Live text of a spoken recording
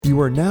You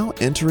are now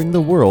entering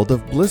the world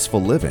of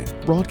blissful living,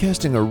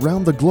 broadcasting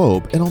around the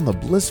globe and on the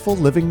Blissful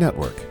Living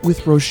Network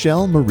with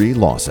Rochelle Marie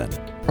Lawson.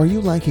 Are you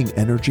lacking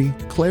energy,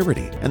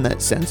 clarity, and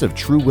that sense of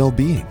true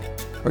well-being?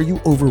 Are you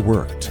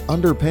overworked,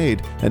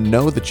 underpaid, and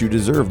know that you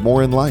deserve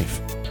more in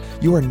life?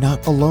 You are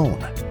not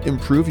alone.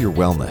 Improve your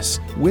wellness,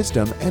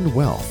 wisdom, and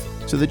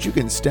wealth so that you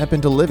can step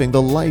into living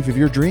the life of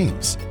your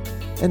dreams.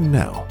 And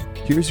now,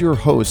 here's your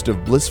host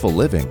of Blissful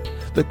Living,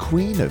 the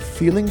queen of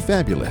feeling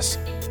fabulous,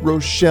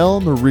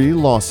 Rochelle Marie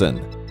Lawson.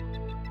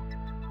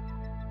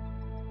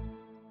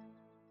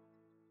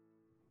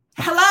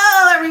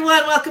 Hello,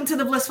 everyone. Welcome to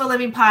the Blissful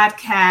Living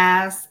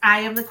Podcast. I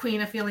am the queen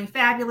of feeling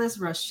fabulous,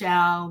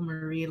 Rochelle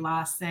Marie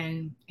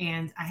Lawson,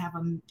 and I have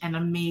an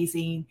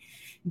amazing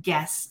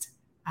guest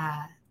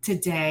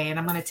today, and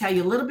I'm going to tell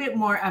you a little bit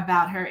more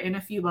about her in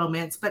a few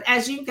moments. But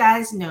as you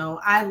guys know,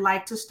 I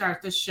like to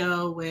start the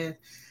show with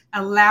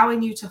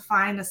allowing you to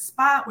find a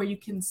spot where you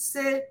can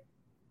sit,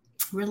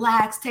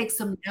 relax, take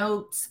some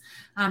notes,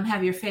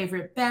 have your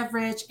favorite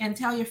beverage, and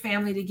tell your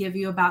family to give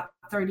you about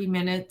 30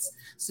 minutes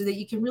so that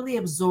you can really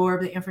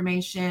absorb the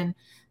information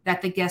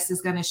that the guest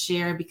is going to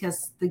share,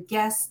 because the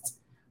guests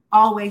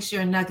always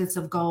share nuggets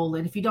of gold.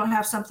 And if you don't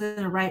have something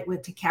to write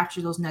with to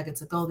capture those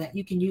nuggets of gold that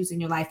you can use in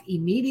your life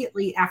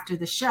immediately after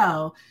the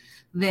show,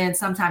 then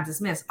sometimes it's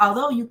missed.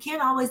 Although you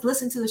can't always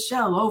listen to the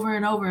show over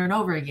and over and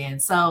over again.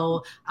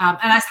 So, and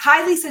I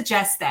highly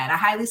suggest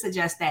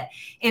that.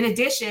 In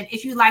addition,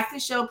 if you like the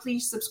show,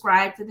 please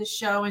subscribe to the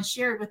show and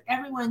share it with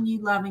everyone you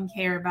love and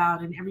care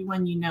about and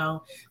everyone you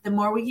know. The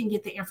more we can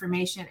get the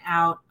information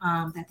out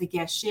that the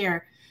guests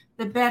share,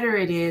 the better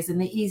it is and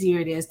the easier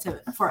it is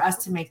for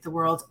us to make the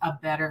world a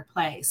better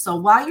place. So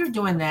while you're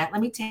doing that,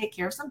 let me take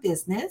care of some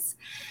business.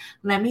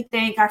 Let me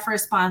thank our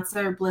first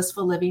sponsor,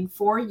 Blissful Living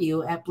For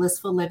You at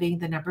Blissful Living,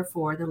 the number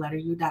 4, the letter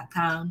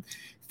U.com.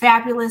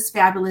 Fabulous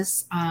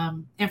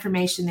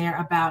information there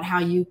about how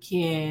you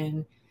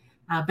can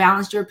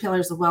balance your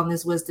pillars of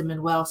wellness, wisdom,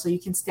 and wealth so you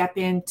can step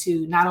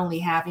into not only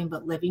having,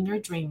 but living your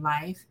dream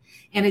life.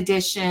 In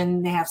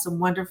addition, they have some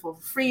wonderful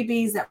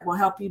freebies that will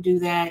help you do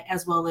that,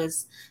 as well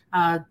as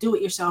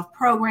do-it-yourself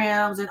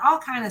programs and all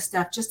kind of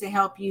stuff just to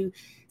help you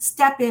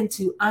step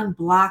into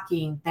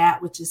unblocking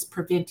that which is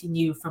preventing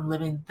you from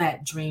living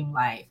that dream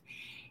life.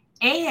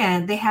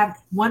 And they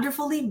have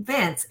wonderful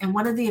events. And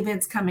one of the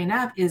events coming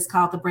up is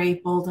called the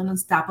Brave, Bold, and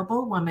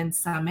Unstoppable Women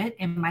Summit.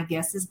 And my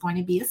guest is going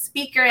to be a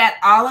speaker at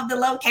all of the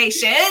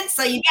locations.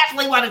 So you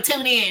definitely want to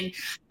tune in.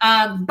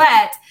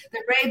 But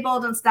the Brave,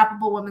 Bold,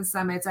 Unstoppable Women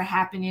Summits are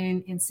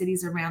happening in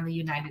cities around the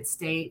United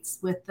States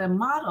with the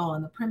model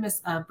and the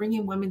premise of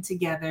bringing women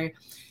together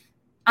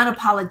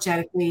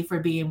unapologetically for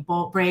being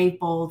brave,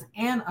 bold,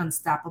 and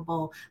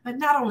unstoppable. But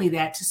not only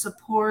that, to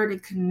support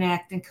and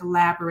connect and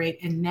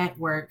collaborate and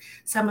network.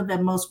 Some of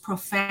the most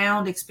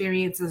profound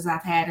experiences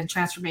I've had and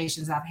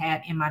transformations I've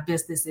had in my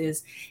business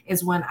is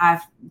when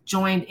I've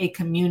joined a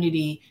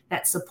community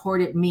that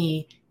supported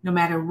me no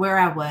matter where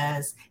I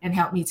was and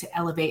helped me to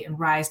elevate and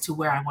rise to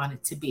where I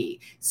wanted to be.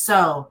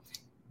 So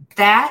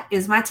that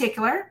is my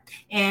tickler.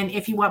 And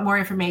if you want more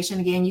information,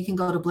 again, you can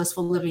go to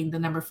Blissful Living, the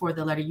number 4,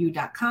 the letter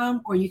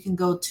U.com, or you can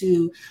go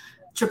to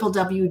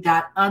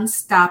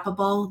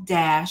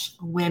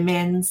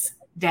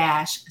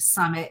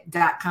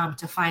www.unstoppable-womens-summit.com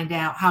to find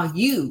out how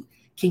you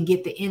can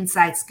get the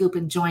inside scoop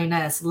and join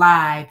us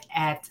live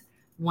at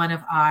one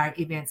of our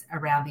events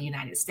around the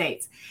United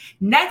States.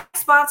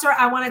 Next sponsor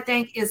I want to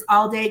thank is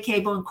All Day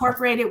Cable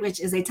Incorporated, which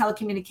is a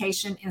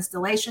telecommunication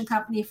installation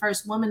company,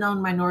 first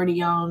woman-owned,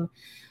 minority-owned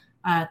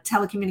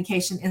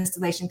telecommunication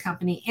installation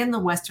company in the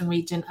Western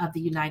region of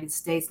the United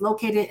States,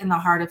 located in the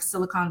heart of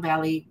Silicon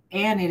Valley,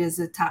 and it is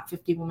a top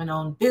 50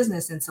 women-owned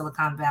business in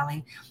Silicon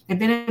Valley. They've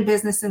been in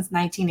business since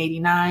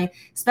 1989,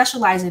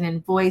 specializing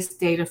in voice,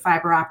 data,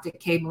 fiber optic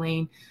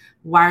cabling,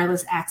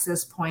 wireless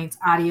access points,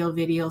 audio,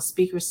 video,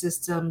 speaker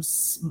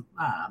systems,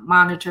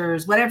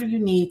 monitors, whatever you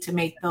need to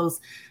make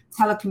those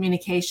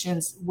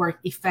telecommunications work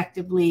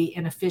effectively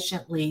and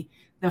efficiently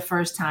the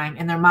first time.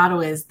 And their motto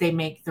is they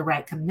make the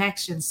right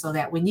connections so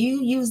that when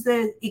you use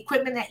the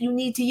equipment that you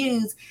need to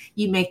use,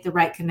 you make the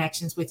right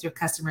connections with your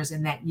customers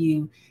and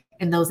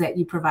those that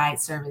you provide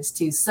service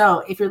to.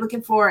 So if you're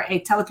looking for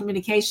a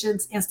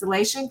telecommunications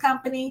installation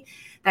company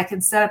that can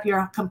set up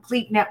your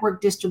complete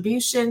network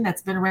distribution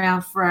that's been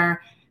around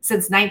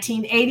since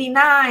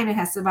 1989 and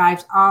has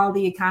survived all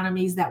the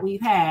economies that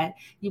we've had,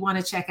 you want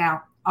to check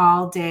out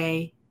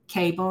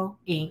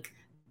alldaykableInc.com.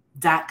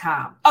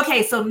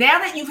 Okay, so now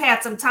that you've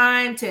had some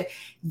time to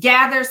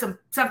gather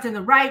something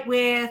to write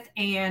with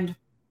and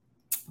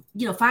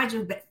find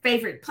your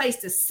favorite place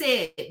to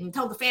sit and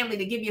told the family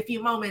to give you a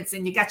few moments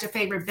and you got your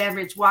favorite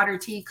beverage, water,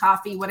 tea,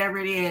 coffee, whatever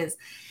it is,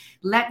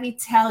 let me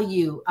tell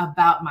you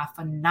about my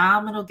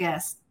phenomenal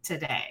guest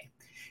today.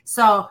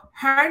 So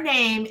her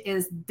name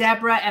is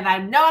Deborah, and I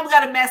know I'm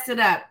going to mess it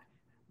up.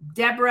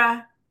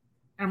 Deborah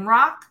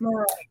Imrock.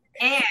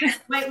 And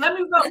wait, let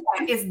me go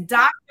back. It's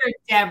Dr.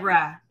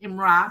 Deborah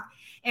Imrock.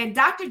 And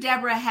Dr.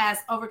 Deborah has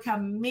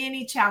overcome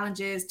many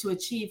challenges to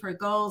achieve her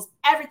goals,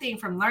 everything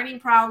from learning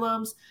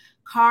problems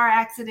car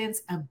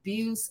accidents,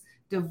 abuse,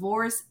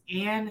 divorce,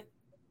 and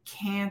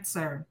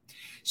cancer.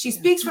 She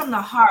speaks from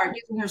the heart,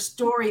 using her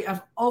story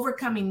of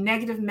overcoming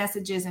negative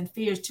messages and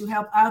fears to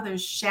help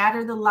others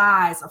shatter the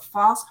lies of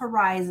false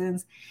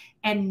horizons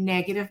and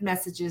negative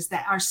messages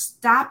that are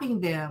stopping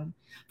them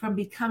from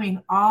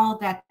becoming all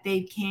that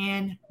they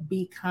can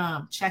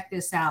become. Check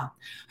this out.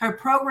 Her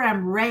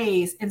program,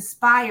 Raise,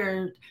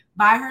 inspired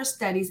by her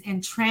studies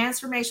in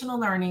transformational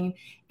learning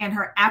and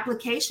her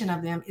application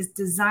of them, is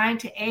designed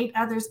to aid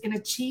others in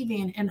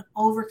achieving and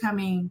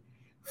overcoming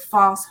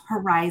false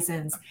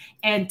horizons.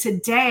 And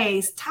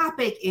today's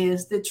topic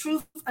is the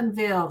truth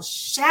unveiled,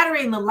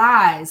 shattering the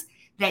lies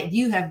that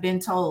you have been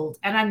told.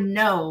 And I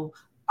know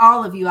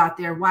all of you out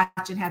there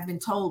watching have been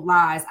told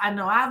lies. I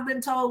know I've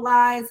been told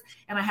lies,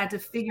 and I had to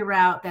figure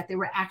out that they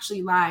were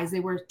actually lies.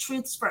 They were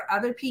truths for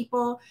other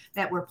people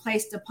that were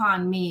placed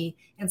upon me.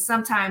 And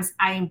sometimes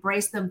I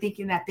embraced them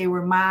thinking that they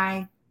were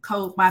my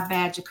code, my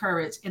badge of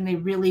courage, and they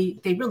really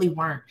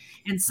weren't.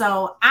 And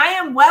so I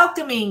am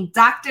welcoming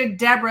Dr.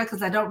 Deborah,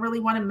 because I don't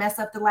really want to mess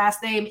up the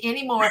last name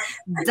anymore.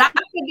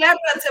 Dr.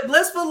 Deborah to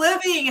Blissful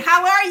Living.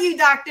 How are you,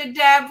 Dr.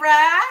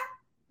 Deborah?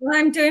 Well,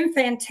 I'm doing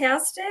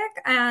fantastic,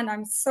 and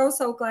I'm so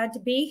glad to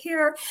be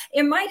here.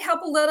 It might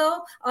help a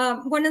little.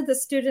 One of the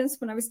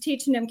students, when I was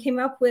teaching him, came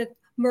up with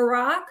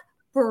Barack,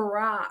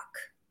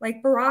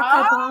 like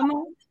Barack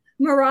Obama.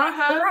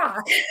 Barack.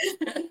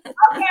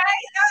 Okay,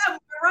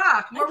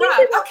 Barack.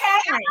 Okay,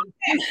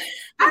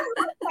 I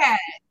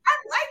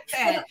like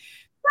that.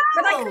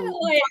 But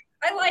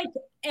I like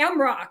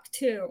Amrock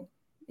too.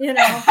 You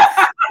know,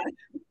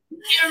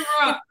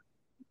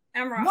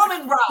 Amrock.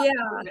 Woman rock.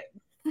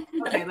 Yeah.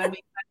 Okay, let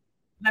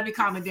me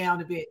calm it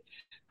down a bit.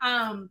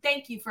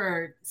 Thank you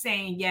for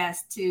saying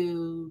yes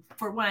to,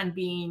 for one,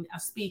 being a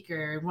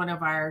speaker, one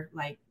of our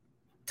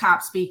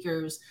top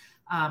speakers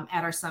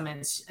at our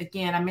summit.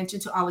 Again, I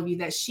mentioned to all of you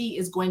that she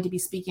is going to be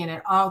speaking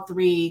at all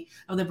three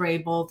of the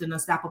Brave, Bold, and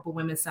Unstoppable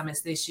Women Summits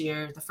this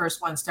year. The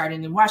first one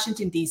starting in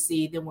Washington,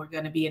 D.C., then we're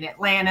going to be in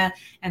Atlanta,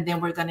 and then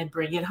we're going to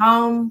bring it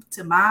home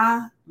to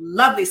my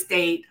lovely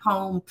state,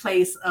 home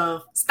place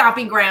of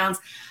stomping grounds,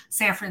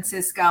 San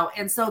Francisco.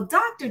 And so,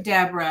 Dr.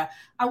 Deborah,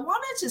 I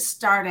wanted to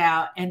start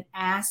out and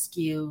ask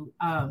you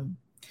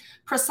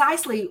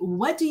precisely,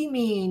 what do you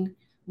mean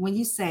when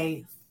you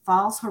say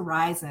false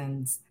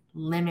horizons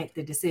limit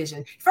the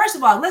decision? First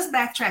of all, let's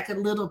backtrack a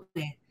little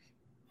bit.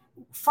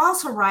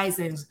 False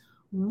horizons,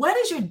 what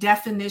is your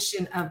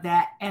definition of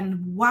that,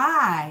 and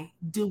why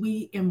do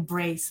we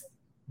embrace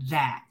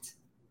that?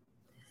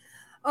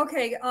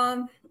 Okay,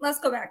 let's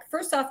go back.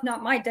 First off,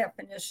 not my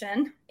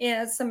definition.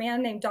 It's a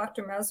man named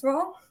Dr.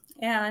 Mesrol,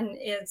 and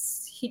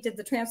he did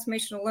the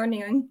transformational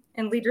learning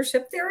and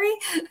leadership theory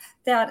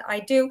that I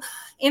do.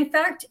 In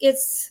fact,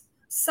 it's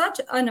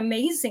such an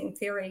amazing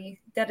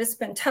theory that it's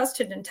been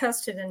tested and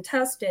tested and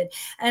tested.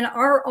 And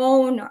our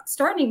own,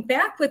 starting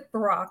back with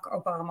Barack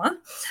Obama,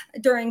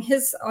 during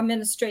his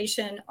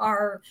administration,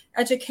 our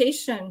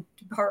education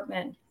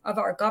department of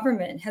our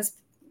government has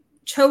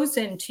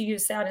chosen to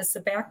use that as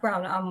the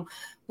background on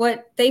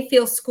what they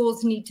feel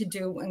schools need to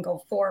do and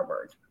go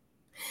forward.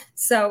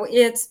 So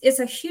it's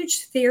a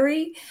huge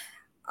theory.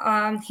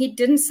 He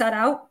didn't set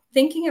out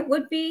thinking it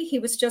would be. He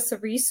was just a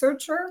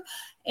researcher.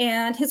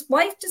 And his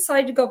wife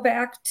decided to go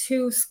back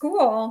to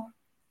school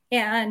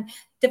and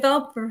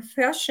develop a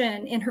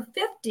profession in her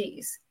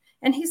 50s.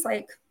 And he's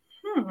like,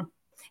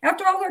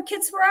 after all her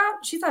kids were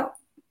out, she thought,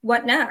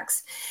 what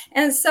next?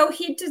 And so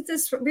he did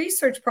this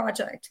research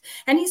project,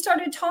 and he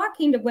started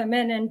talking to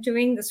women and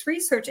doing this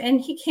research. And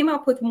he came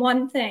up with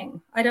one thing.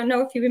 I don't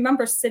know if you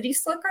remember City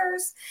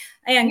Slickers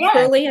and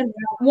Curly and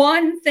that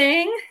one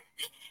thing.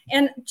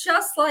 And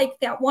just like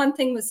that one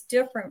thing was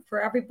different for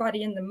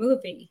everybody in the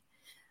movie,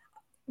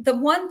 the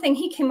one thing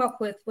he came up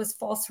with was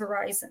false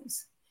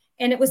horizons.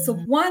 And it was the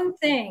one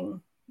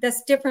thing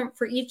that's different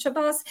for each of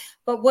us.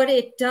 But what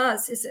it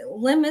does is it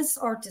limits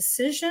our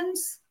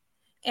decisions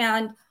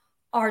and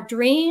our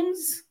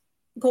dreams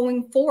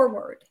going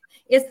forward.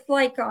 It's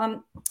like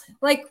one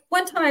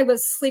time I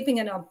was sleeping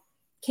in a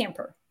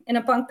camper, in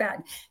a bunk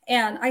bed,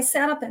 and I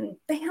sat up and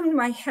banged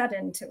my head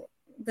into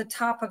the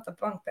top of the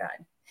bunk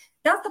bed.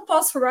 That's the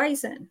false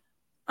horizon.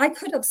 I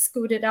could have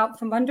scooted out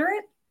from under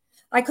it.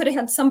 I could have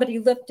had somebody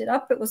lift it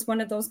up. It was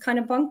one of those kind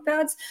of bunk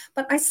beds,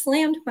 but I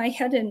slammed my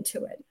head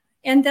into it.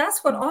 And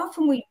that's what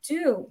often we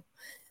do.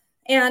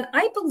 And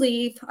I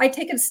believe, I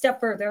take it a step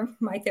further,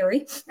 my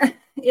theory,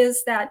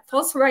 is that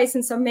false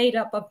horizons are made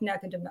up of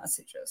negative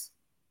messages.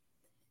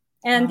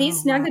 And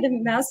these negative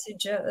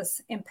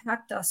messages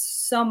impact us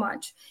so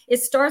much.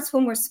 It starts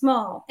when we're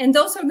small. And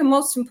those are the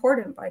most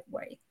important, by the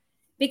way.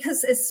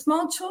 Because as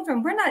small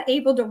children, we're not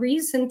able to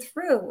reason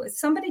through. If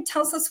somebody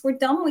tells us we're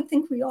dumb, we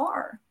think we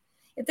are.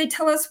 If they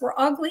tell us we're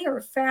ugly or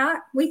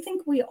fat, we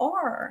think we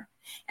are.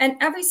 And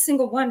every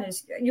single one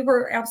is, you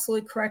were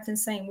absolutely correct in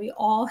saying we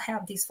all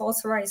have these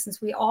false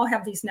horizons. We all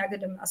have these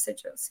negative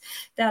messages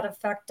that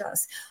affect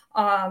us.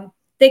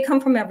 They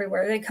come from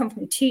everywhere. They come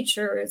from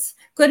teachers,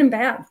 good and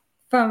bad,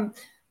 from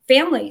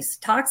families,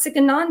 toxic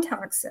and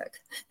non-toxic.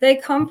 They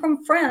come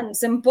from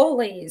friends and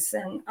bullies.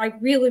 And I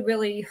really,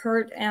 really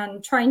hurt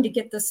and trying to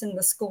get this in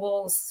the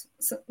schools,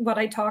 what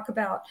I talk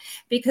about,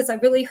 because I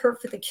really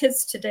hurt for the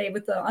kids today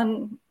with the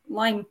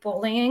online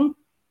bullying,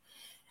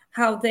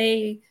 how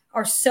they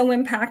are so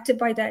impacted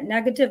by that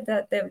negative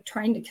that they're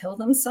trying to kill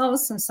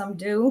themselves, and some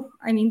do.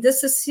 I mean,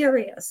 this is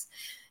serious.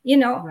 You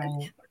know,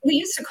 right. We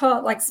used to call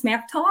it like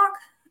smack talk.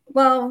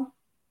 Well,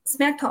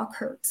 smack talk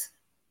hurts.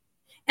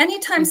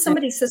 Anytime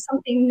somebody says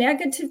something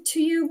negative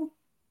to you,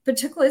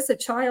 particularly as a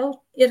child,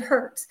 it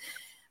hurts.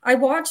 I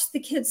watch the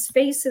kids'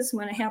 faces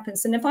when it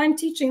happens. And if I'm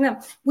teaching them,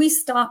 we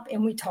stop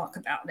and we talk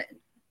about it.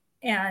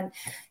 And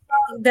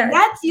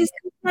you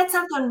said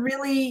something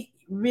really,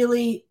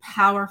 really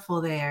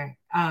powerful there.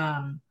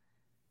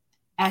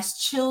 As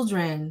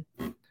children,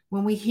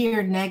 when we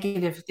hear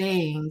negative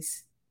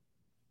things,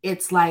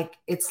 it's like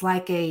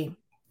a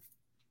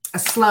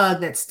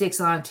slug that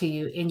sticks onto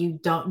you, and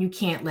you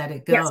can't let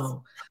it go.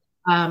 Yes.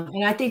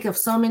 And I think of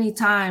so many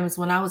times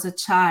when I was a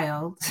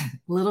child,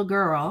 little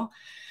girl,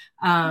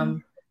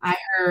 I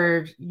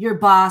heard you're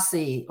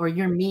bossy, or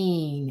you're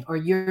mean, or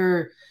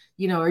you're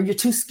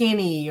too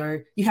skinny,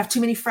 or you have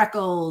too many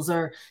freckles,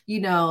 or,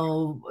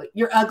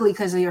 you're ugly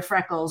because of your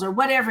freckles, or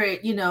whatever,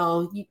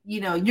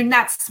 you're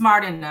not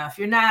smart enough.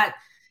 You're not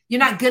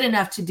good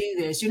enough to do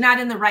this. You're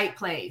not in the right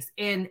place.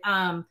 And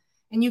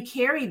you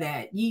carry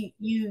that.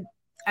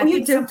 I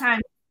think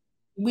sometimes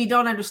we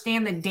don't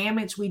understand the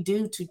damage we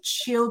do to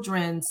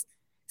children's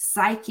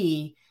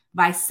psyche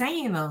by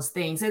saying those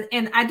things.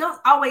 And I don't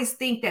always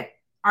think that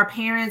our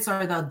parents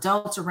or the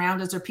adults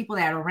around us or people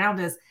that are around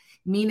us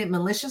mean it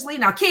maliciously.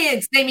 Now,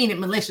 kids, they mean it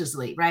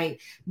maliciously,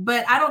 right?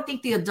 But I don't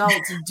think the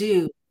adults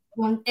do.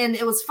 And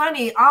it was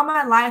funny. All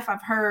my life,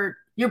 I've heard,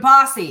 you're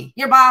bossy.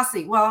 You're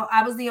bossy. Well,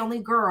 I was the only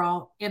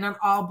girl in an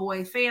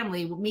all-boy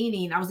family,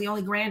 meaning I was the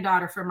only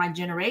granddaughter for my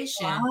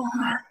generation.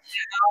 Wow.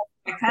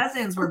 My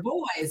cousins were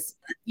boys,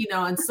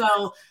 and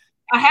so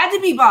I had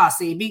to be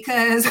bossy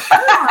because,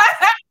 otherwise,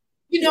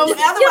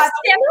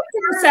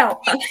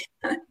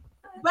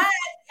 but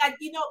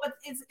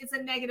it's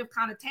a negative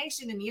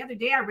connotation. And the other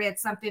day I read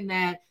something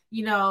that,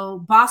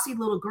 bossy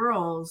little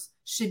girls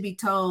should be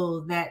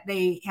told that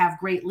they have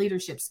great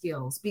leadership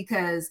skills,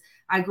 because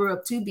I grew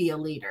up to be a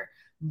leader.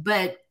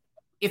 But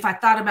if I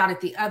thought about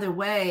it the other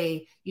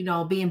way,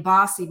 being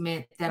bossy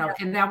meant that,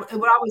 and I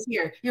would always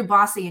hear, you're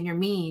bossy and you're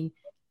mean.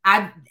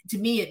 To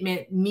me, it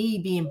meant me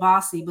being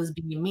bossy was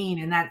being mean,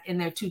 and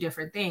they're two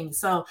different things.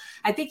 So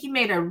I think you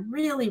made a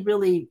really,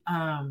 really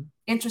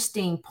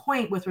interesting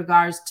point with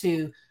regards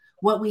to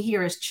what we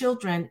hear as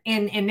children.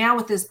 And now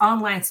with this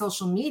online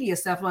social media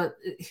stuff,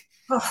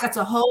 that's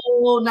a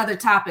whole nother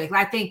topic.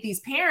 I think these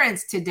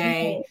parents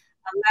today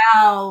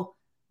allow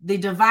the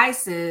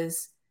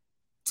devices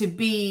to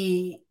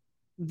be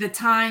the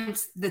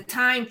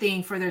time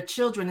thing for their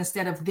children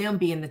instead of them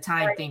being the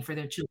time thing for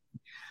their children.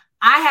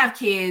 I have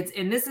kids,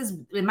 and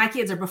my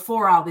kids are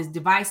before all this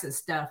devices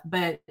stuff,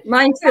 but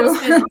mine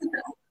too.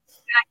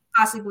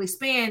 Possibly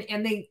spend,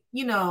 and they,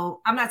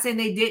 I'm not saying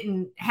they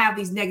didn't have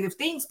these negative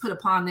things put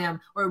upon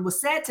them or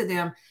was said to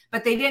them,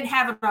 but they didn't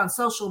have it on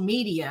social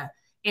media.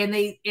 And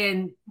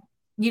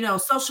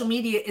social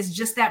media is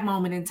just that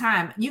moment in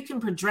time. You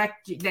can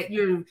project that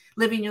you're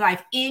living your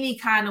life any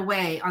kind of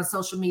way on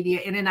social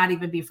media and it not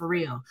even be for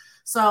real.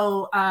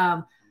 So,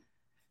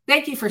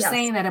 thank you for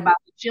saying that about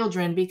the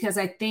children, because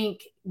I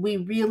think we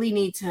really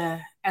need to,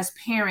 as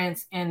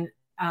parents and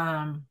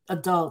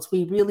adults,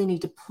 we really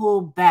need to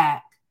pull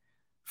back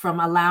from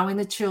allowing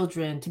the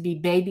children to be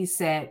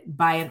babysat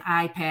by an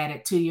iPad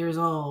at 2 years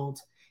old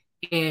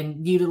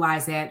and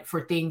utilize that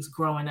for things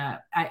growing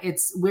up.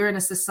 We're in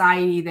a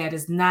society that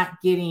is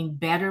not getting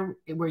better.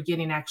 We're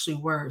getting actually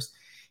worse.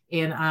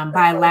 And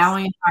by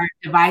allowing our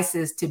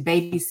devices to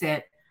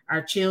babysit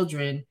our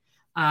children,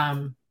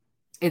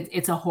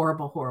 it's a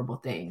horrible, horrible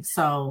thing.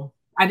 So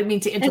I didn't mean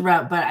to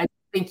interrupt, but I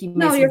think you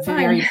made some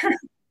very,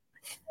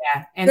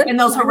 and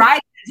those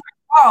horizons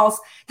are false.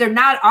 They're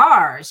not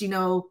ours,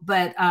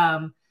 but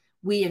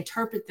we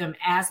interpret them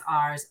as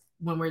ours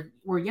when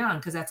we're young,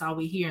 because that's all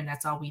we hear and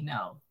that's all we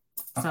know.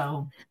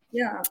 So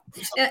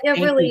it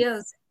really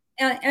is.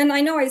 And I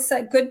know I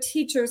said good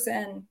teachers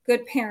and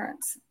good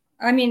parents.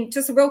 I mean,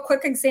 just a real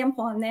quick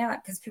example on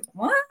that, because people,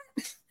 what?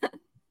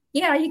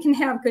 Yeah, you can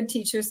have good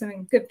teachers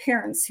and good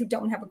parents who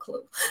don't have a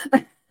clue.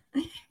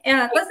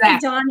 And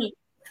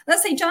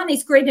let's say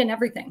Johnny's great in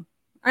everything.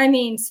 I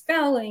mean,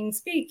 spelling,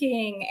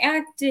 speaking,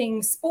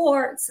 acting,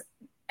 sports,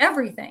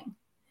 everything.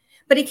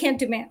 But he can't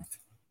do math.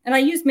 And I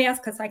use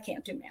math because I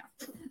can't do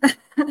math.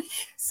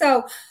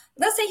 So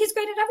let's say he's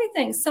great at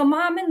everything. So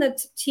mom and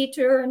the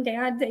teacher and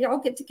dad, they all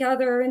get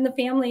together in the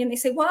family and they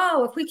say,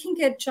 wow, if we can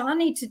get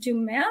Johnny to do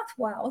math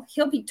well,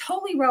 he'll be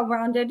totally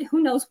well-rounded.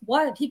 Who knows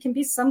what? He can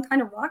be some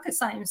kind of rocket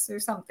scientist or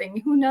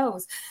something. Who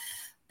knows?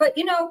 But,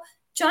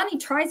 Johnny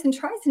tries and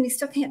tries and he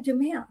still can't do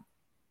math.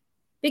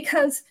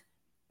 Because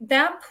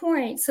that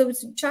point, so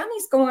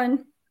Johnny's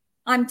going,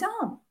 I'm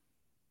dumb.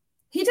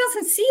 He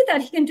doesn't see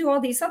that he can do all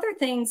these other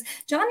things.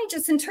 Johnny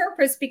just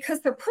interprets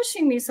because they're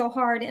pushing me so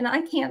hard and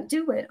I can't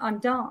do it. I'm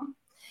dumb.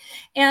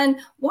 And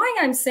why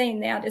I'm saying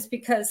that is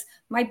because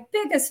my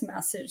biggest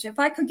message, if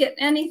I could get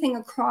anything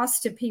across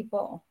to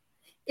people,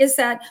 is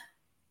that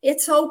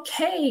it's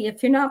okay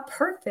if you're not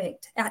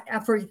perfect at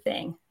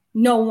everything.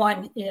 No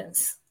one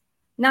is.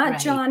 Not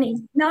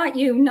Johnny, not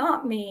you,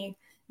 not me,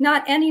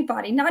 not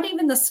anybody, not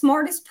even the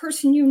smartest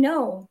person you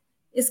know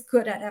is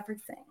good at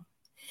everything.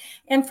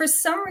 And for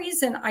some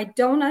reason, I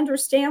don't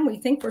understand. We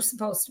think we're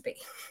supposed to be.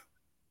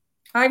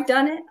 I've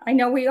done it. I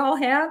know we all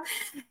have.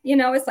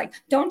 It's like,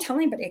 don't tell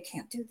anybody I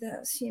can't do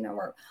this,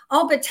 or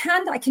I'll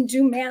pretend I can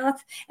do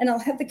math and I'll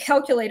have the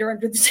calculator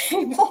under the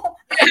table.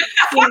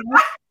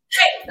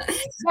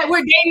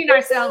 We're dating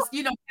ourselves,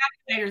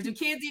 calculators. Do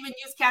kids even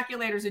use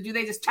calculators, or do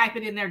they just type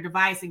it in their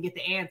device and get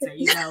the answer,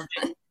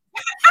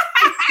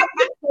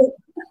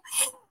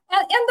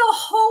 And the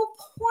whole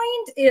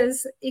point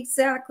is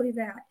exactly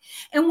that.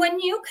 And when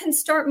you can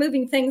start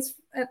moving things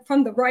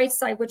from the right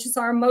side, which is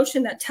our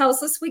emotion that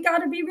tells us we got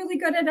to be really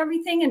good at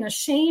everything and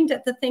ashamed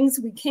at the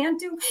things we can't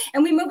do,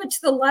 and we move it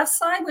to the left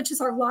side, which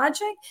is our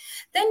logic,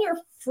 then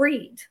you're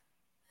freed.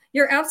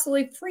 You're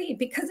absolutely free,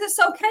 because it's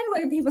okay to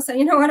let people say,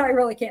 you know what, I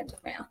really can't do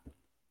math.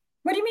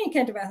 What do you mean you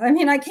can't do math? I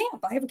mean, I can't.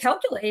 I have a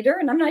calculator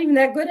and I'm not even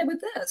that good at with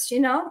this,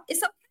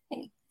 It's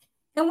okay.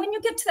 And when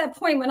you get to that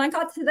point, when I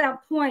got to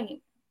that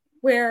point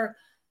where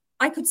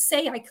I could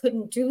say I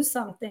couldn't do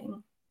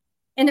something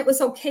and it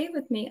was okay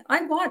with me,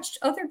 I watched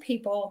other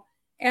people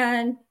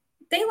and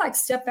they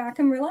stepped back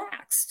and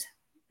relaxed,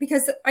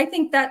 because I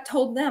think that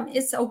told them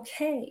it's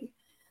okay.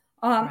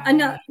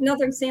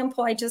 Another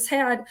example I just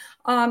had,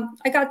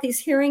 I got these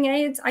hearing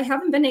aids. I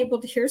haven't been able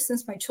to hear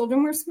since my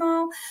children were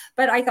small,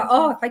 but I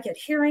thought, if I get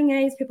hearing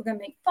aids, people are going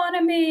to make fun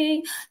of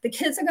me. The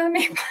kids are going to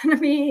make fun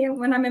of me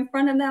when I'm in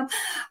front of them.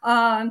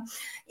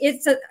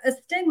 It's a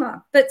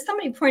stigma. But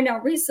somebody pointed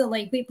out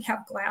recently, we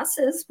have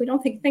glasses. We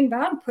don't think a thing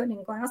about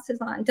putting glasses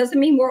on. Doesn't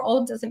mean we're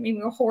old. Doesn't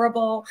mean we're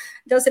horrible.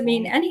 Doesn't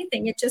mean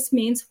anything. It just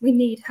means we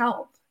need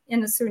help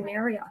in a certain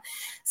area.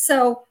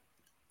 So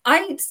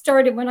I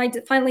started when I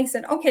finally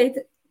said, okay,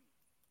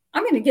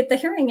 I'm going to get the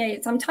hearing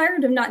aids. I'm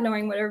tired of not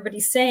knowing what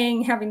everybody's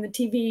saying, having the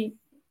TV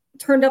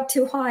turned up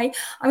too high.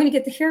 I'm going to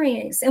get the hearing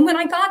aids. And when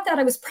I got that,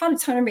 I was proud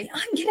of telling everybody,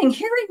 I'm getting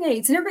hearing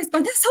aids. And everybody's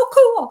going, that's so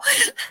cool.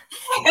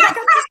 And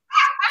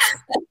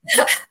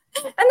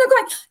they're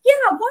going,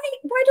 yeah,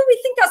 why do we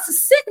think that's a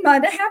stigma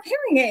to have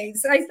hearing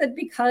aids? I said,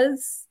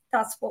 because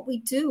that's what we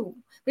do.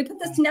 We put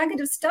this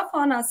negative stuff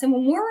on us. And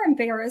when we're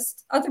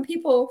embarrassed, other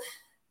people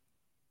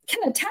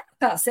can attack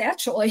us.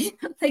 Actually,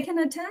 they can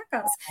attack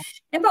us.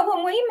 But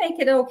when we make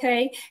it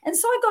okay, and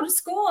so I go to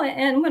school,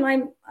 and when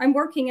I'm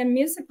working in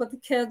music with the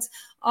kids,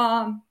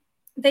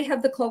 they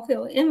have the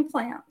cochlear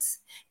implants.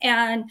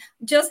 And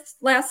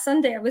just last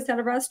Sunday, I was at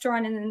a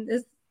restaurant,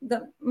 and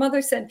the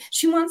mother said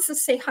she wants to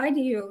say hi to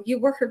you. You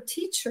were her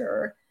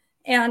teacher,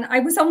 and I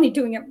was only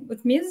doing it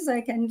with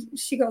music. And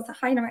she goes,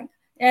 hi, and I'm like,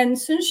 and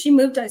as soon as she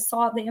moved, I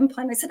saw the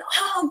implant. I said,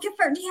 oh, give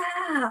her,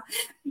 yeah,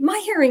 my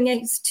hearing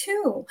aids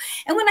too.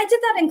 And when I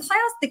did that in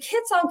class, the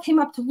kids all came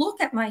up to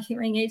look at my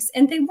hearing aids,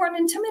 and they weren't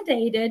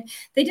intimidated.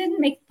 They didn't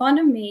make fun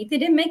of me. They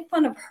didn't make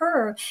fun of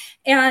her.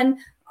 And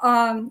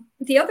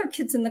the other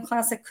kids in the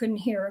class I couldn't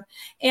hear.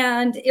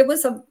 And it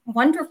was a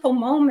wonderful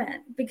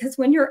moment, because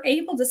when you're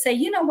able to say,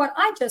 you know what,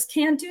 I just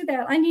can't do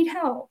that. I need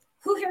help.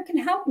 Who here can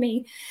help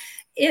me?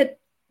 It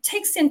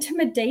takes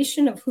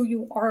intimidation of who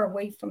you are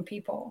away from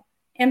people.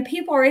 And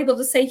people are able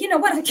to say, you know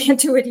what, I can't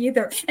do it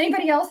either.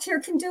 Anybody else here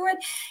can do it.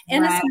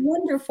 And It's a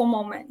wonderful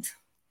moment.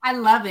 I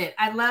love it.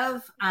 I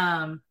love,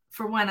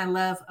 for one, I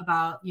love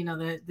about,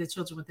 the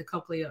children with the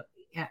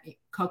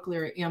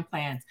cochlear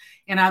implants.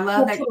 And I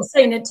love that you're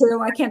saying it too.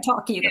 I can't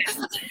talk either.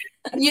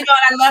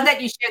 I love that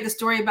you shared the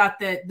story about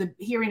the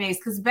hearing aids,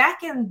 because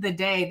back in the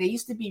day, they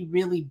used to be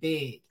really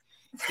big.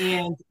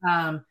 And,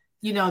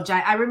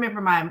 I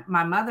remember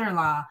my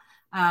mother-in-law,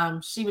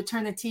 she would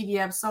turn the TV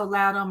up so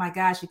loud, oh my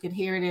gosh, you could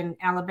hear it in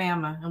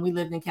Alabama, and we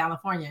lived in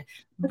California.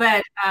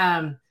 But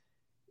I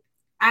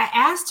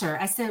asked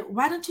her, I said,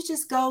 why don't you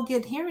just go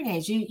get hearing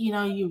aids?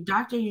 You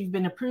doctor, you've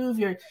been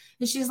approved. And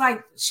she's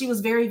like, she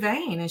was very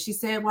vain. And she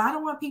said, well, I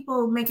don't want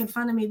people making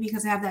fun of me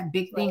because I have that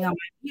big thing on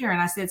my ear.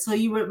 And I said, so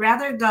you would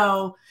rather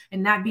go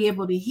and not be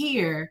able to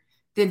hear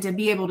than to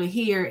be able to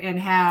hear and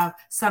have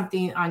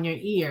something on your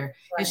ear.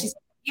 Right. And she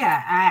said,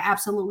 yeah, I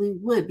absolutely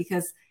would,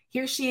 because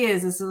here she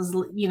is. This was,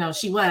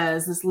 she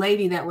was this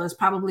lady that was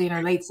probably in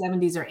her late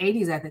 70s or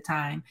 80s at the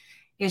time.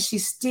 And she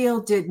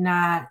still did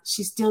not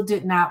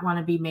want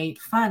to be made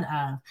fun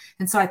of.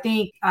 And so I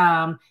think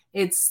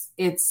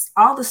it's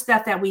all the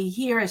stuff that we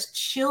hear as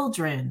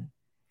children,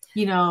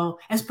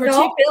 as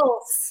particular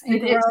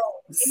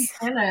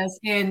in us,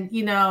 and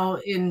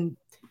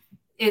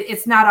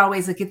it's not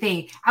always a good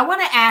thing. I want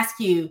to ask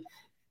you,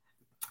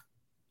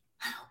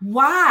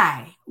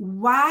 why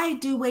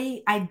do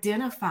we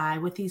identify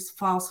with these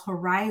false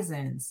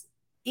horizons?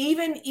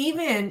 Even,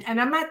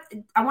 and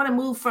I want to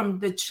move from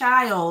the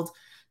child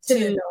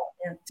to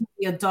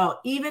the adult.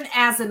 Even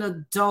as an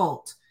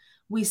adult,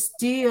 we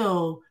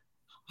still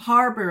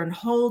harbor and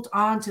hold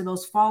on to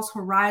those false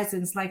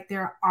horizons like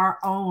they're our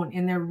own,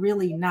 and they're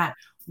really not.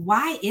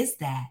 Why is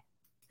that?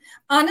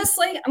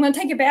 Honestly, I'm going to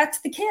take it back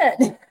to the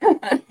kid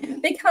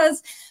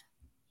because,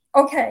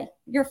 okay,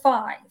 you're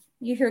 5,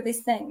 you hear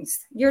these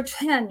things. You're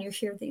 10, you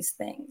hear these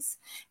things.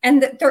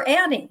 And they're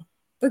adding,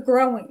 they're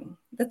growing,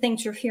 the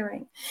things you're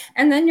hearing.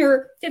 And then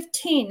you're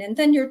 15, and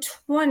then you're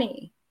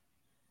 20.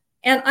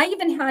 And I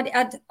even had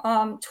at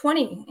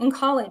 20 in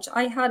college,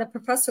 I had a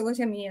professor look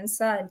at me and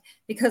said,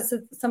 because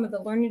of some of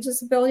the learning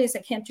disabilities,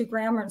 I can't do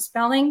grammar and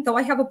spelling, though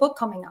I have a book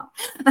coming out.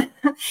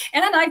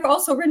 And I've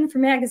also written for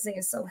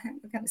magazines. So I'm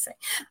going to say,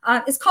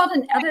 it's called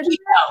an editor.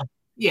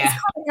 Yeah.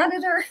 It's called an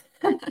editor.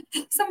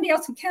 Somebody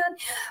else who can.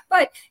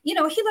 But, he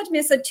looked at me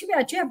and said, too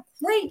bad, you have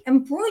great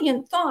and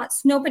brilliant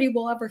thoughts. Nobody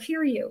will ever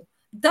hear you.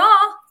 Duh,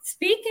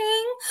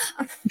 speaking.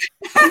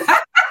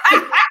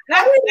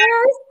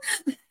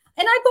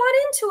 And I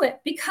bought into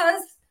it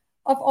because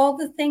of all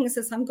the things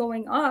as I'm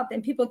going up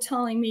and people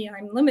telling me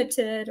I'm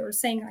limited or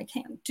saying I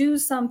can't do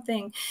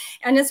something.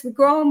 And as we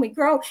grow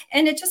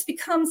and it just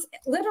becomes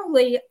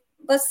literally,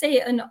 let's say,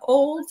 an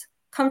old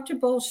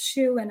comfortable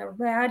shoe and a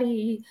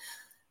ratty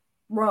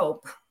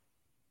rope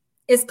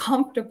is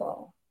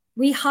comfortable.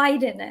 We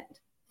hide in it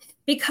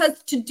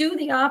because to do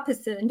the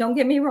opposite, and don't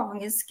get me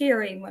wrong, is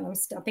scary when I'm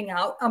stepping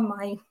out on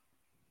my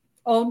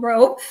old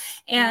robe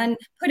and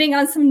putting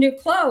on some new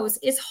clothes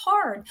is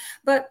hard,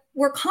 but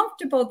we're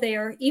comfortable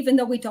there even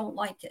though we don't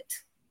like it.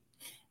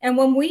 And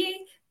when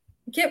we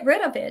get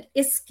rid of it,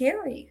 it's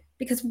scary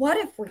because what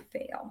if we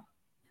fail?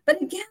 But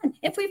again,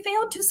 if we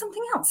fail, do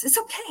something else. It's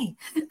okay.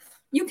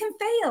 You can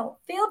fail.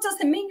 Fail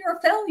doesn't mean you're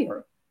a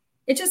failure.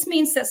 It just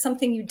means that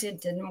something you did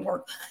didn't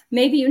work.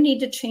 Maybe you need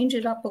to change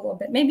it up a little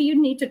bit. Maybe you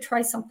need to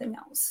try something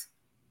else.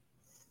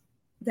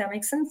 Does that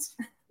make sense?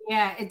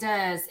 Yeah, it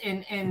does.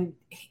 And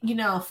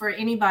for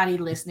anybody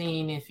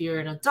listening, if you're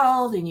an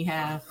adult and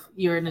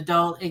you're an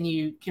adult and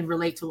you can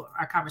relate to what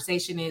our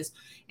conversation is,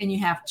 and you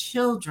have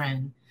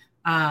children,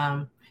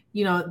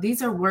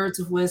 these are words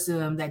of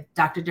wisdom that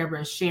Dr.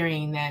 Deborah is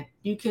sharing, that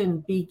you can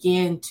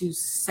begin to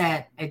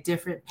set a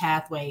different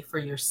pathway for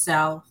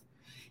yourself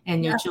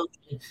and your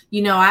children.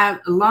 A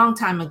long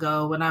time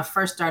ago, when I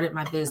first started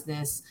my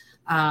business,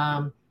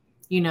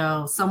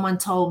 someone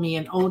told me,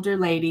 an older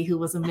lady who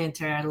was a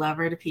mentor, I love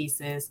her to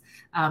pieces,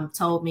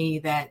 told me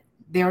that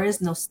there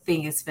is no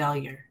thing as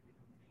failure.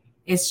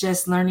 It's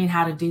just learning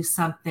how to do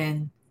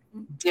something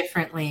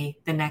differently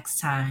the next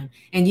time.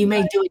 And you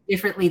may do it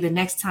differently the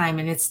next time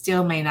and it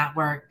still may not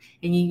work.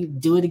 And you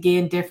do it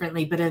again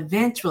differently, but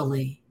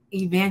eventually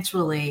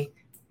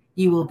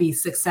you will be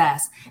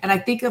success. And I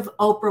think of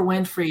Oprah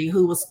Winfrey,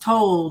 who was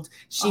told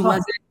she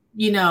wasn't,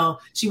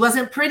 she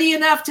wasn't pretty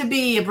enough to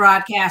be a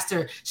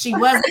broadcaster. She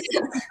wasn't,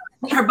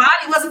 her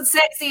body wasn't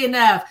sexy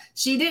enough.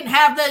 She didn't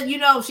have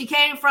the, she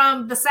came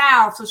from the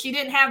South, so she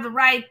didn't have the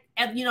right,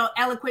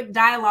 eloquent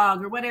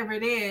dialogue or whatever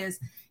it is.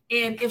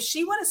 And if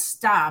she would have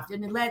stopped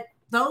and let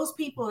those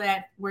people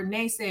that were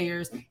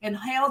naysayers and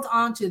held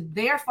on to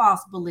their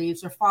false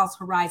beliefs or false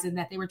horizon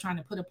that they were trying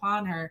to put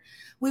upon her,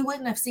 we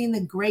wouldn't have seen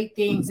the great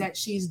things that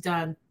she's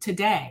done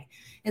today.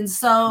 And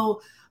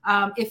so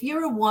if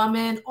you're a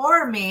woman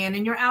or a man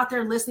and you're out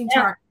there listening to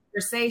our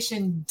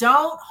conversation,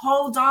 don't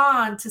hold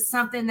on to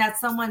something that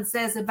someone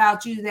says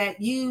about you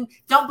that you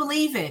don't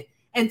believe it.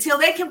 Until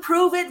they can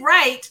prove it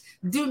right,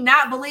 do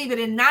not believe it.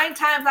 And 9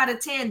 times out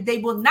of 10, they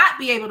will not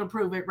be able to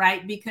prove it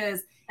right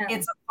because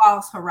it's a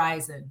false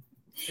horizon.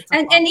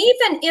 And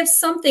even if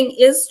something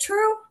is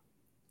true,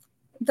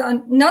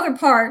 another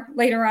part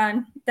later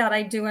on that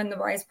I do in the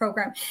RISE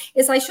program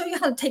is I show you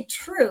how to take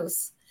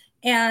truths.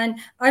 And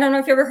I don't know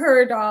if you ever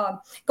heard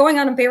going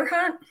on a bear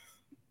hunt.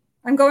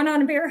 I'm going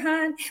on a bear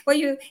hunt. Well,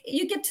 you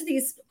get to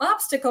these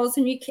obstacles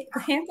and you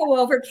can't go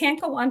over, can't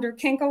go under,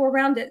 can't go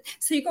around it.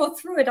 So you go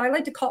through it. I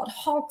like to call it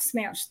Hulk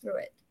smash through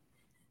it.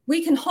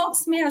 We can Hulk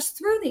smash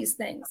through these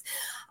things.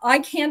 I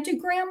can't do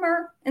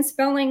grammar and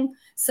spelling.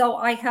 So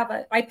I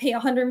pay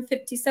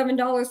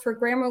 $157 for a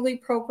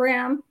Grammarly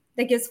program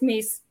that gives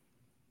me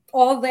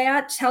all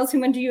that, tells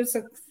me when to use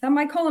a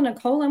semicolon, a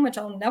colon, which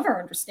I'll never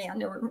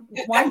understand. Or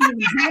why do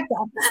you have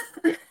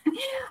that?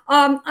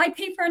 I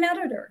pay for an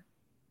editor.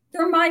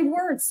 They're my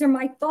words, they're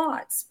my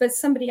thoughts, but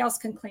somebody else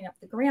can clean up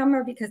the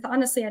grammar because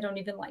honestly, I don't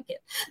even like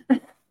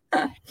it.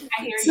 I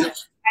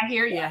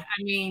hear you. I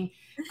mean,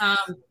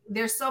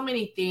 there's so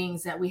many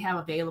things that we have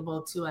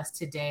available to us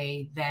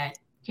today that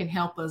can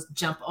help us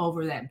jump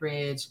over that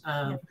bridge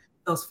of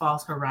those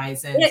false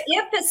horizons.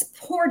 If it's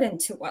poured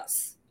into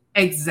us.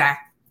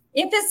 Exactly.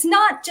 If it's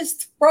not,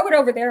 just throw it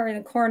over there in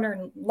the corner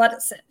and let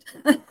it sit.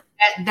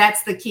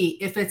 That's the key.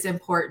 If it's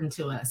important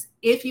to us,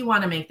 if you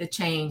want to make the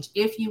change,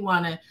 if you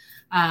want to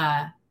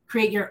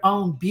create your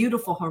own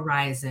beautiful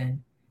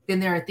horizon, then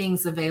there are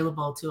things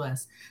available to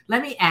us.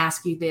 Let me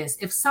ask you this.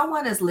 If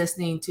someone is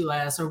listening to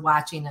us or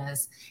watching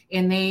us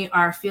and they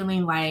are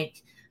feeling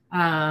like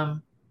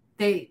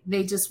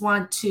they just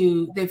want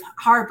to, they've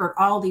harbored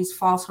all these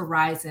false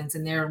horizons,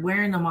 and they're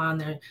wearing them on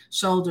their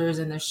shoulders,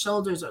 and their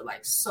shoulders are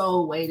like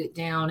so weighted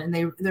down, and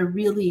they're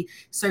really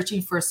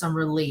searching for some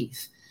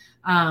relief.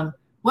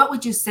 What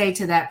would you say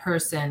to that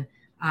person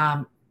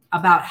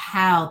about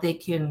how they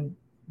can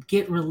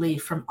get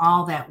relief from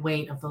all that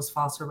weight of those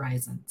false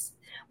horizons?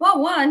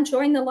 Well, one,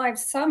 join the live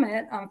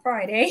summit on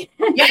Friday.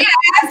 Yes.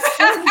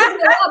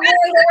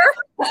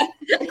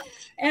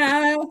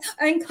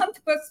 And come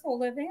to Blissful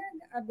Living,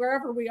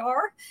 wherever we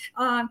are.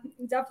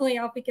 Definitely,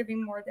 I'll be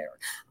giving more there.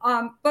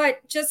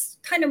 But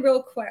just kind of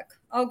real quick,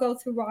 I'll go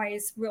through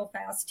RISE real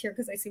fast here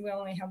because I see we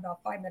only have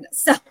about 5 minutes.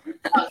 So.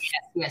 Oh,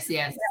 yes.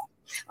 Yeah.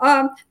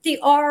 The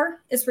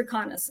R is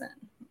reconnaissance.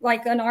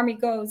 Like an army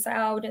goes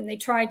out and they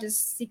try to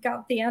seek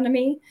out the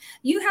enemy.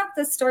 You have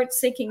to start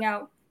seeking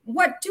out,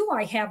 what do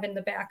I have in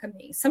the back of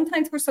me?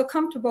 Sometimes we're so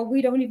comfortable,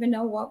 we don't even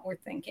know what we're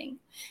thinking.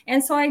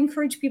 And so I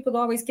encourage people to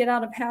always get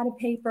out a pad of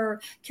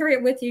paper, carry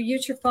it with you,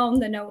 use your phone,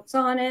 the notes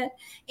on it,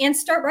 and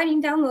start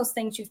writing down those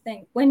things you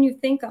think when you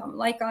think them.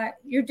 Like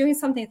you're doing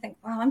something, you think,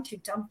 well, I'm too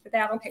dumb for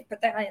that. Okay, put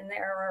that in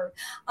there. Or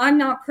I'm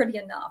not pretty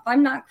enough.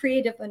 I'm not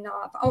creative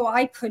enough. Oh,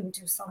 I couldn't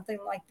do something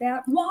like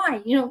that.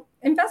 Why?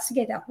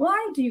 Investigate that.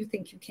 Why do you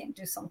think you can't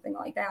do something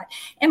like that?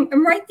 And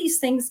write these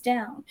things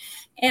down.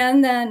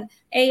 And then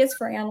A is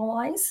for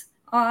analyze.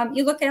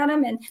 You look at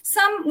them, and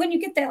when you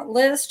get that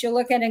list, you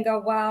look at it and go,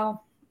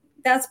 wow,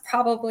 that's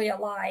probably a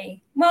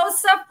lie. Well,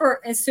 except for,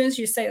 as soon as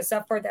you say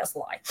except for, that's a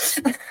lie.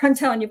 I'm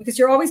telling you, because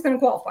you're always going to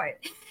qualify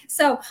it.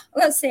 So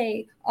let's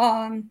say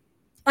I'm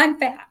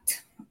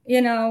fat.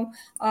 A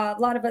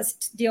lot of us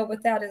deal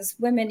with that as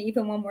women,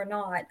 even when we're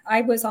not. I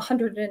was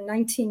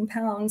 119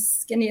 pounds,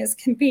 skinny as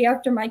can be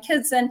after my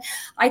kids, and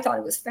I thought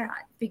it was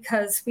fat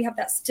because we have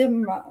that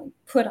stigma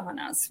put on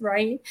us,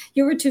 right?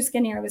 You were too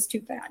skinny, I was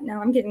too fat.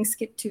 Now I'm getting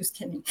too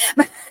skinny.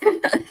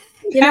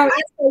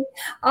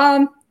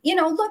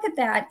 Look at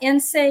that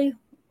and say,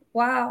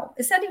 wow,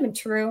 is that even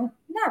true?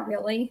 Not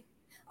really.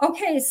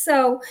 Okay,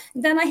 so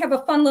then I have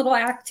a fun little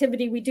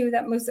activity we do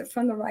that moves it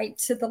from the right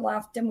to the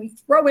left, and we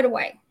throw it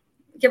away.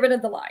 Get rid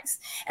of the lies.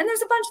 And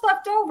there's a bunch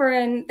left over,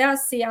 and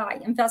that's the I,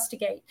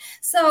 investigate.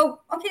 So,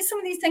 okay, some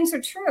of these things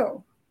are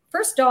true.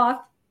 First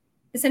off,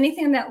 is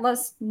anything on that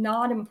list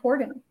not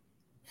important?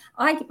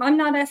 I'm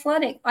not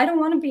athletic. I don't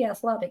want to be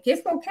athletic.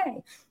 It's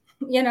okay.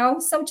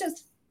 So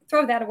just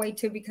throw that away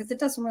too, because it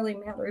doesn't really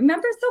matter.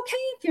 Remember, it's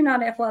okay if you're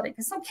not athletic.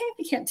 It's okay if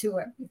you can't do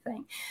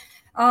everything.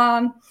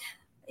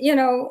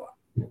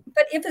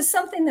 But if it's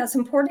something that's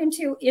important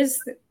to you,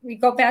 we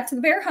go back to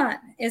the bear hunt.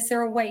 Is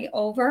there a way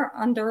over,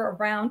 under,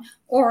 around,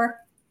 or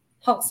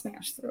Hulk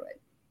smash through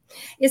it?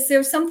 Is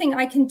there something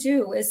I can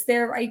do? Is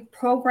there a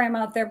program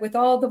out there with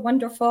all the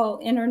wonderful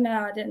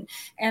internet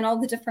and all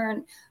the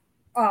different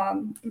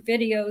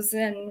videos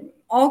and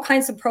all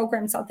kinds of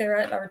programs out there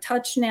at our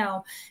touch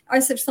now?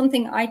 Is there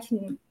something I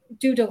can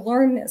do to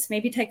learn this?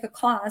 Maybe take a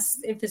class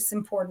if it's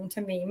important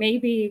to me,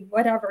 maybe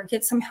whatever,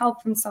 get some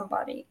help from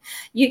somebody.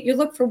 You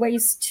look for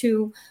ways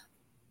to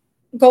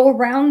go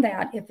around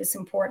that if it's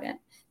important.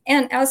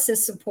 And as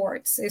this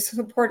support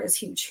is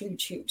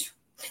huge.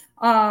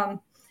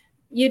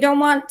 You don't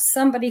want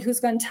somebody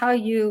who's going to tell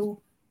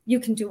you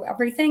can do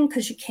everything,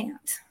 because you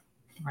can't.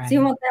 Right. So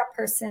you want that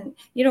person.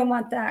 You don't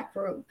want that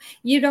group.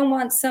 You don't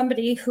want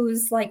somebody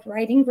who's like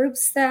writing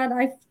groups that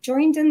I've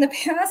joined in the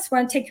past,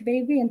 want to take your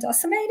baby and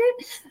decimate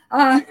it.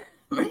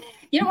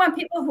 You don't want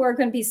people who are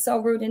going to be so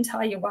rude and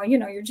tell you, well,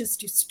 you're just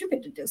too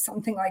stupid to do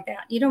something like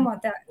that. You don't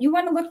want that. You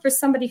want to look for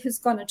somebody who's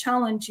going to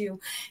challenge you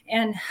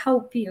and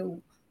help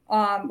you,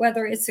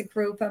 whether it's a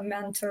group, a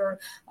mentor,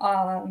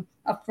 a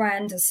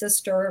friend, a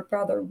sister, a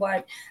brother,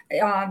 what.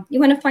 You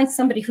want to find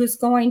somebody who's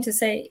going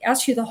to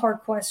ask you the hard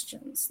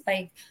questions,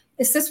 like,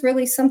 is this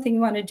really something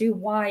you want to do?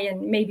 Why?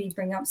 And maybe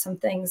bring up some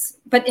things,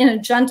 but in a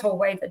gentle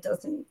way that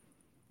doesn't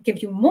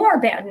give you more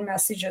bad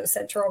messages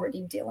that you're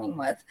already dealing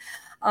with.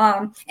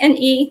 And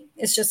E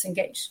is just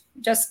engage.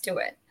 Just do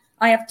it.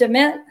 I have to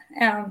admit,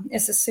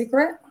 it's a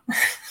secret,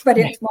 but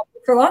it's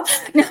for long.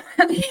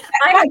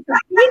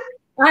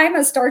 I'm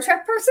a Star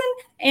Trek person,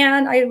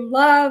 and I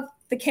love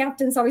the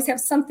captains always have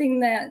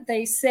something that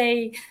they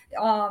say,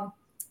 at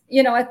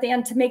the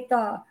end to make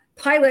the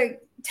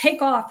pilot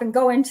take off and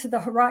go into the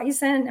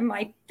horizon. And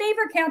my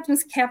favorite captain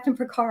is Captain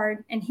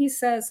Picard. And he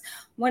says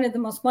one of the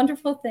most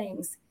wonderful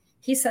things.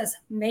 He says,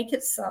 make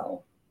it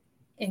so,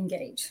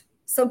 engage.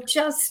 So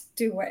just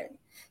do it.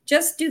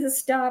 Just do the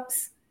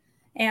steps.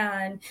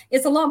 And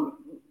it's a lot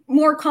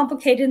more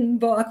complicated in the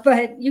book,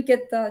 but you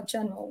get the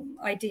general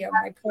idea of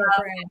my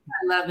program.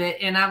 I love it.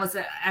 And I was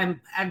an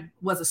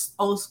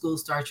old school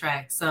Star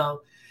Trek.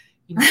 So,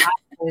 I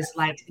was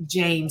like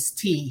James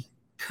T.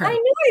 Kirk. I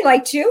knew I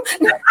liked you.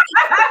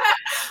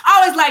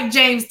 I always like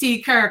James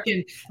T. Kirk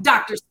and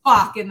Dr.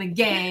 Spock and the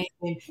gang.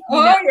 And,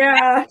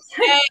 yeah.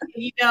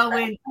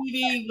 When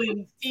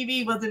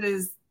TV wasn't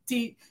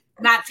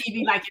not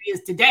TV like it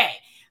is today.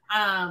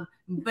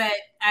 But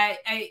I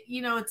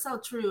it's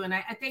so true. And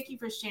I thank you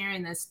for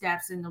sharing the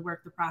steps and the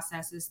work, the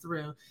processes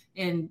through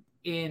in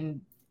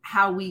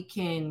how we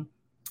can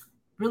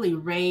really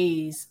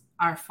raise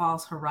our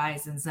false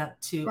horizons up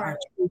to our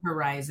true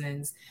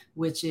horizons,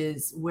 which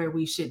is where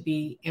we should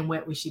be and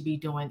what we should be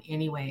doing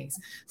anyways.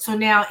 So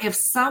now if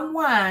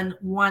someone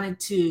wanted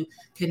to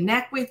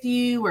connect with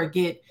you or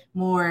get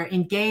more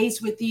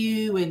engaged with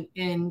you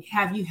and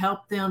have you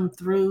help them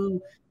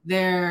through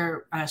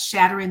their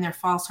shattering their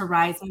false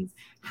horizons,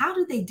 how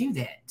do they do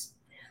that?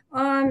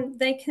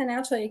 They can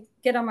actually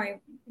get on my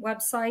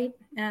website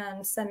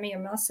and send me a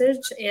message.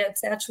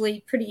 It's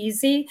actually pretty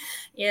easy.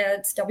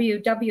 It's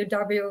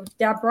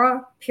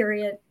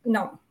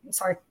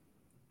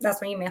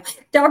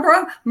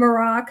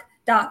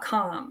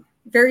DeborahMaroc.com.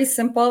 Very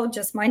simple,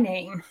 just my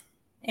name.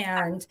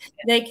 And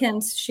they can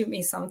shoot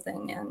me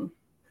something and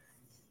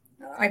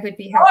I would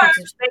be happy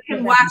to. They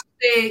can watch.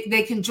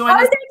 They can join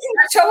us. They can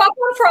show up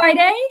on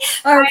Friday.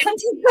 Or and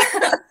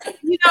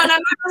I'm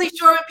not really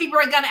sure if people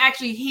are going to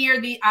actually hear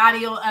the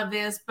audio of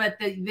this, but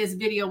this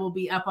video will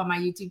be up on my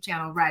YouTube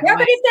channel right away.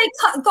 But if they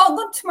go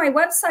look to my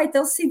website,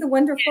 they'll see the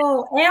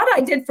wonderful ad I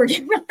did for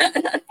you.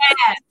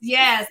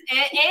 Yes.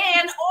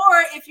 And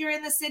or if you're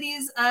in the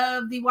cities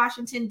of the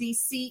Washington,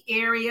 D.C.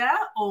 area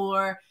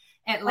or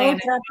Atlanta,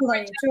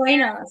 definitely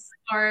join us,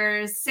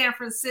 or San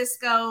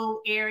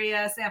Francisco Bay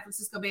Area,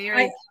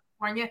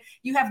 California,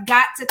 you have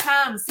got to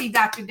come see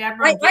Dr.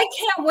 Deborah. I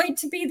can't wait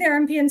to be there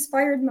and be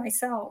inspired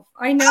myself.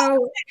 I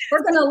know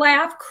we're going to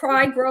laugh,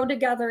 cry, grow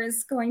together.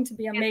 Is going to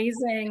be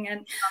amazing,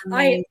 and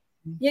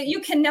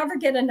you can never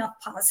get enough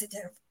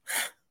positive.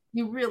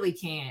 You really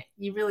can't.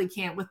 You really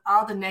can't. With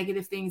all the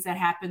negative things that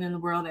happen in the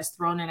world that's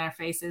thrown in our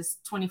faces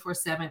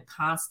 24/7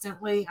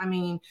 constantly. I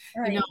mean,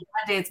 one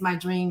day it's my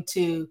dream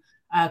to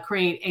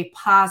create a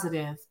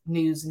positive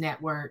news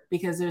network,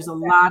 because there's a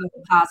lot of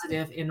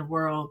positive in the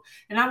world.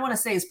 And I want to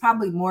say it's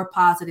probably more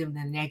positive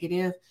than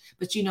negative,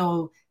 but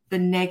the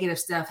negative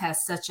stuff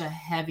has such a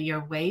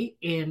heavier weight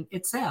and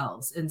it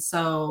sells. And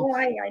so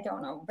I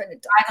don't know, but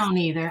it does. I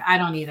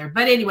don't either.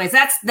 But anyways,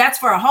 that's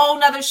for a whole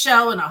nother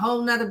show and a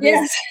whole nother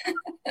business.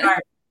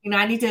 Yes.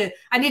 I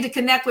need to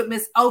connect with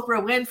Miss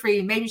Oprah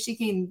Winfrey. Maybe she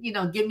can,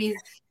 give me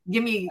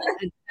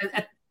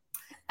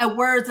a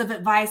words of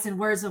advice and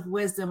words of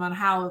wisdom on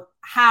how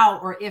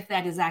or if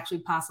that is actually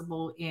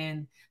possible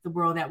in the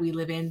world that we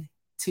live in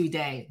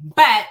today.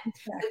 But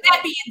with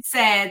that being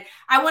said,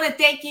 I want to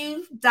thank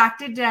you,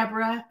 Dr.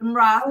 Deborah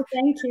Maroc. Oh,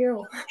 thank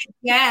you.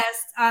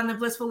 Guest on the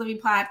Blissful Living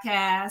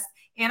Podcast.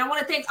 And I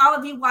want to thank all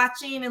of you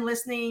watching and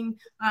listening.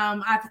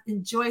 I've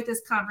enjoyed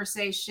this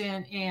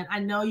conversation, and I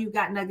know you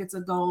got nuggets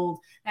of gold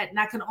that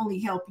not can only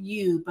help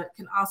you, but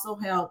can also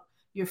help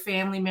your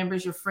family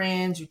members, your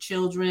friends, your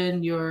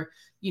children, your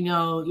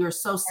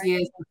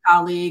associates, your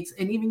colleagues,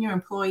 and even your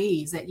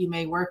employees that you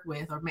may work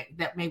with or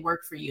that may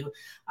work for you.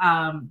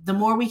 The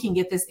more we can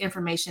get this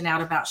information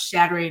out about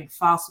shattering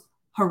false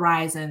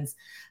horizons,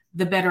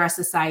 the better our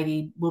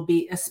society will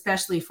be,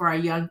 especially for our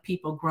young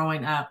people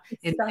growing up.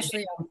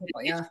 Especially young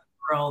people, yeah.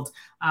 World.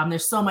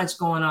 There's so much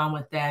going on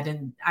with that,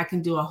 and I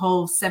can do a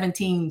whole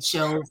 17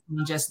 shows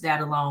on just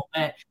that alone,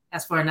 but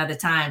that's for another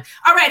time.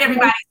 All right,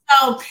 everybody.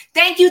 So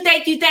thank you.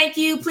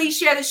 Please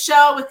share the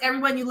show with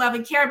everyone you love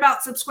and care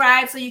about.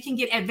 Subscribe so you can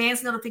get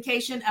advanced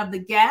notification of the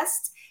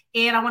guests.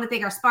 And I want to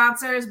thank our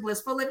sponsors,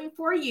 Blissful Living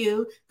For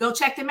You. Go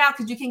check them out,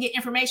 because you can get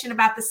information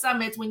about the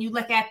summits when you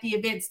look at the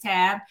events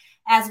tab,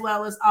 as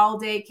well as All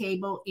Day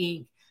Cable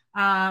Inc.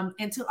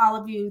 And to all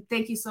of you,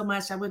 thank you so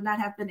much. I would not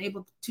have been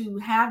able to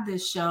have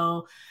this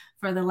show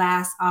for the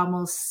last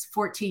almost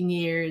 14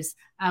 years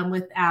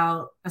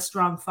without a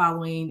strong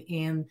following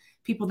and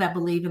people that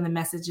believe in the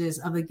messages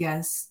of the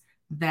guests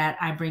that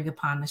I bring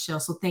upon the show.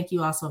 So thank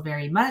you all so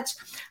very much.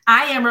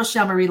 I am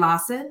Rochelle Marie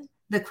Lawson,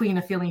 the Queen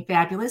of Feeling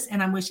Fabulous,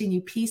 and I'm wishing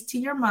you peace to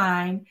your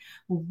mind,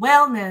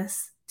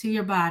 wellness to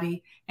your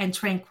body, and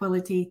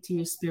tranquility to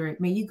your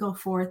spirit. May you go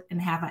forth and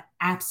have an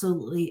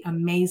absolutely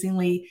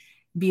amazingly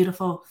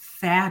beautiful,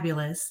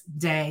 fabulous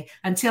day.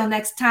 Until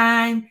next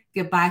time,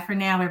 goodbye for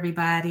now,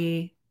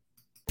 everybody.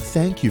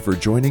 Thank you for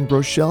joining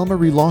Rochelle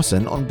Marie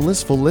Lawson on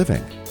Blissful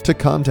Living. To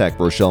contact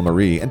Rochelle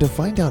Marie and to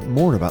find out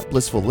more about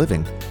Blissful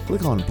Living,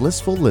 click on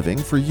Blissful Living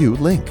For You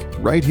link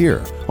right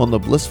here on the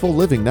Blissful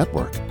Living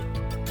Network.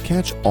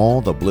 Catch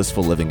all the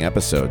Blissful Living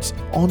episodes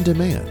on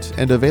demand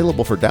and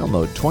available for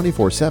download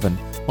 24/7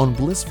 on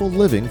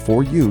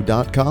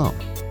blissfullivingforyou.com.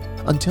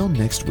 Until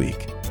next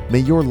week, may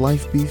your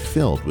life be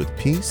filled with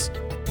peace,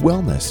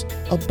 wellness,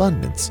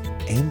 abundance,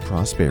 and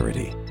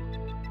prosperity.